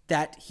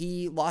that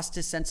he lost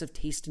his sense of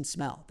taste and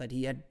smell, that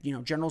he had,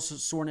 general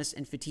soreness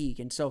and fatigue.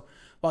 And so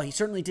while he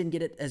certainly didn't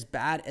get it as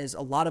bad as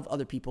a lot of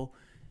other people,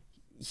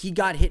 he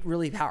got hit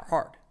really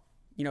hard.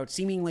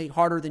 Seemingly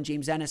harder than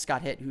James Ennis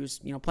got hit, who's,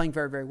 playing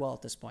very, very well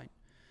at this point.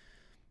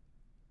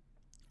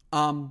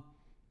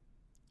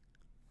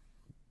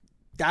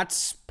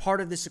 That's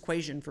part of this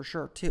equation for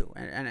sure too.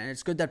 And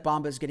it's good that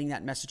Bamba is getting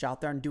that message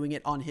out there and doing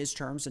it on his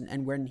terms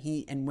and when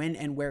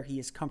and where he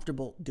is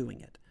comfortable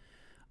doing it.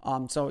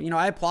 So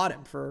I applaud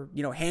him for,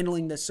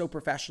 handling this so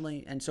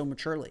professionally and so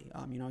maturely.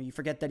 You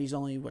forget that he's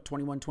only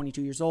 21,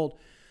 22 years old.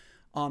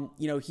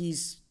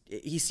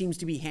 He seems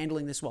to be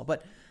handling this well.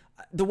 But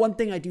the one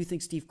thing I do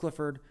think Steve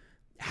Clifford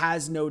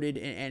has noted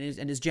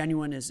and is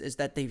genuine is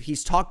that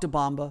he's talked to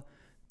Bamba.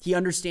 He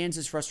understands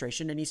his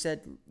frustration, and he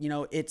said,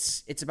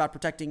 it's about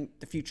protecting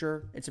the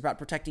future. It's about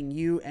protecting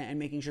you and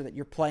making sure that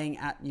you're playing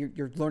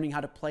you're learning how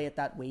to play at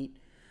that weight,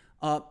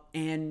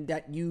 and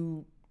that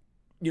you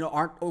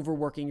aren't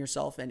overworking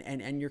yourself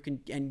and you're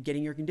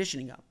getting your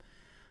conditioning up.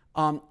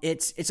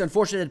 It's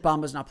unfortunate that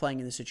Bamba's not playing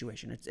in this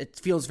situation. It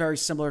feels very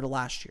similar to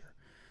last year.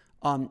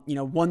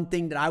 One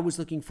thing that I was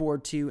looking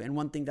forward to, and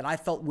one thing that I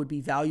felt would be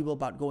valuable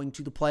about going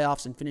to the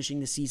playoffs and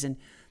finishing the season,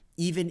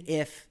 even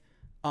if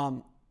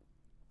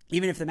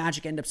the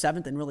Magic end up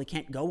 7th and really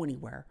can't go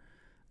anywhere,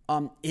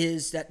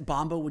 is that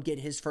Bamba would get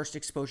his first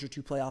exposure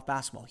to playoff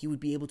basketball. He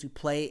would be able to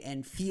play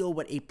and feel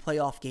what a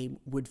playoff game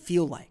would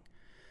feel like.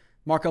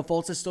 Markelle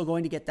Fultz is still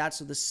going to get that,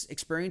 so this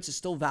experience is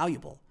still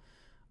valuable.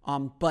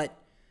 But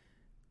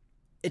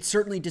it's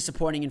certainly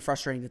disappointing and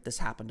frustrating that this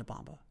happened to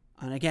Bamba.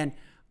 And again,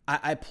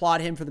 I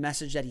applaud him for the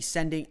message that he's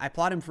sending. I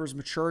applaud him for his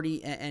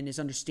maturity and his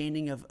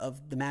understanding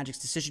of the Magic's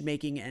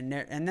decision-making and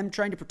them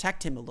trying to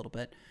protect him a little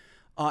bit.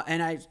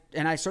 And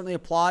I certainly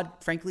applaud,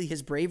 frankly,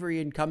 his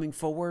bravery in coming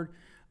forward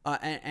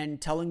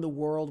and telling the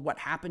world what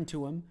happened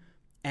to him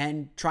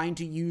and trying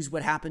to use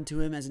what happened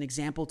to him as an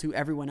example to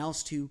everyone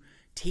else to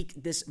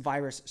take this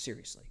virus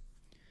seriously.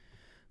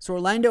 So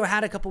Orlando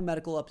had a couple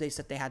medical updates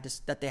that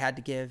they had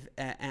to give,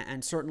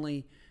 and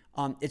certainly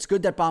it's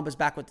good that Bamba's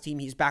back with the team.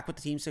 He's back with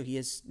the team, so he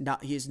is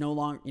no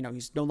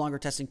longer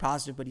testing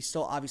positive, but he's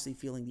still obviously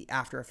feeling the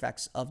after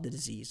effects of the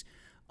disease,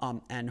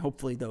 and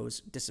hopefully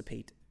those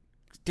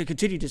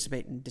continue to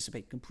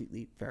dissipate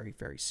completely very,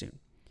 very soon.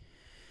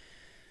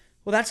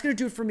 Well, that's going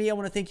to do it for me. I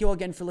want to thank you all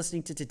again for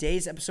listening to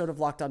today's episode of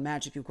Locked On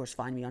Magic. You, of course,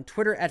 find me on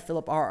Twitter at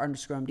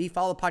PhilipR_MD.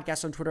 Follow the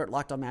podcast on Twitter at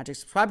Locked On Magic.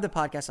 Subscribe to the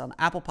podcast on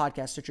Apple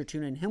Podcasts, Stitcher,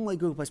 TuneIn, Himalaya,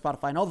 Google Play,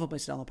 Spotify, and all the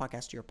places to download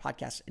podcasts to your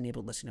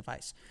podcast-enabled listening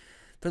device.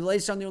 For the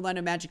latest on the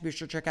Orlando Magic, be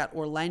sure to check out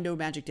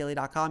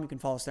OrlandoMagicDaily.com. You can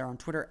follow us there on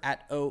Twitter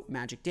at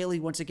OMagicDaily.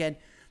 Once again,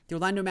 the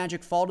Orlando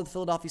Magic fall to the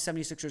Philadelphia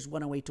 76ers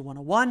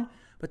 108-101,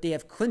 but they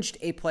have clinched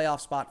a playoff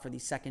spot for the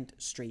second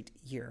straight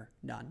year,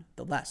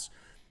 nonetheless.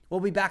 We'll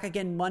be back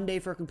again Monday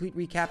for a complete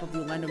recap of the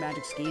Orlando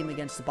Magic's game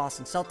against the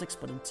Boston Celtics.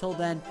 But until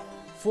then,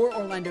 for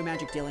Orlando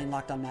Magic Daily and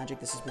Locked On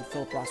Magic, this has been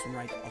Philip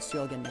Rossman-Reich. I'll see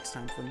you all again next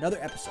time for another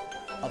episode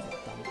of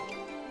Locked On Magic.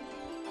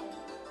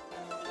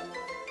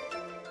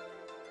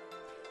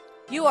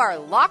 You are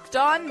Locked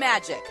On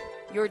Magic,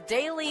 your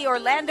daily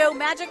Orlando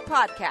Magic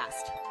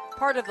podcast,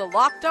 part of the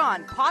Locked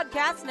On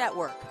Podcast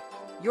Network,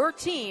 your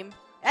team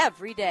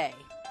every day.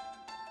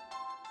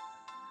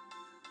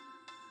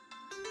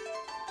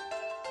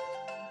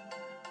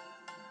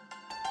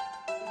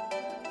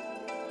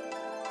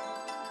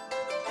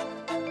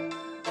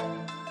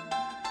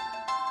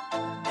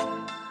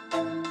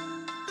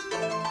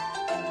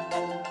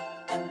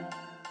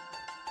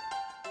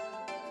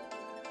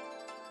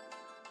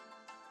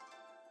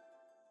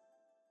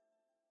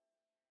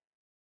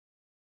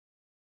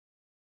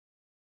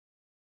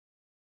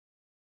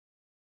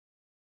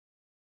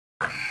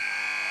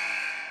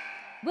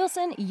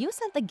 Wilson, you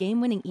sent the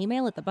game-winning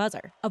email at the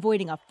buzzer,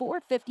 avoiding a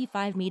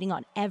 4:55 meeting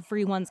on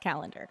everyone's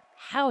calendar.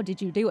 How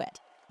did you do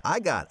it? I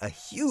got a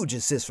huge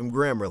assist from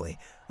Grammarly,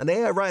 an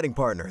AI writing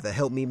partner that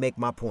helped me make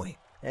my point.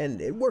 And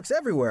it works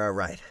everywhere I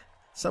write.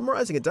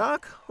 Summarizing a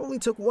doc only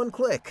took one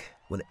click.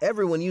 When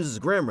everyone uses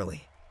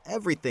Grammarly,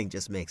 everything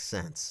just makes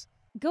sense.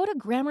 Go to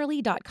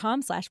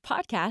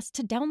Grammarly.com/podcast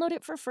to download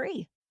it for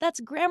free. That's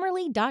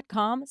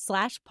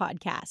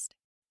Grammarly.com/podcast.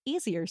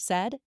 Easier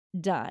said,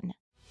 done.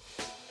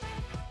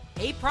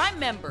 Hey, Prime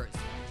members,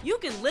 you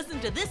can listen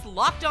to this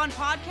Locked On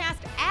podcast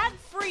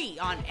ad-free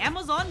on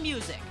Amazon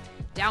Music.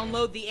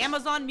 Download the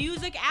Amazon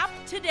Music app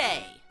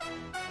today.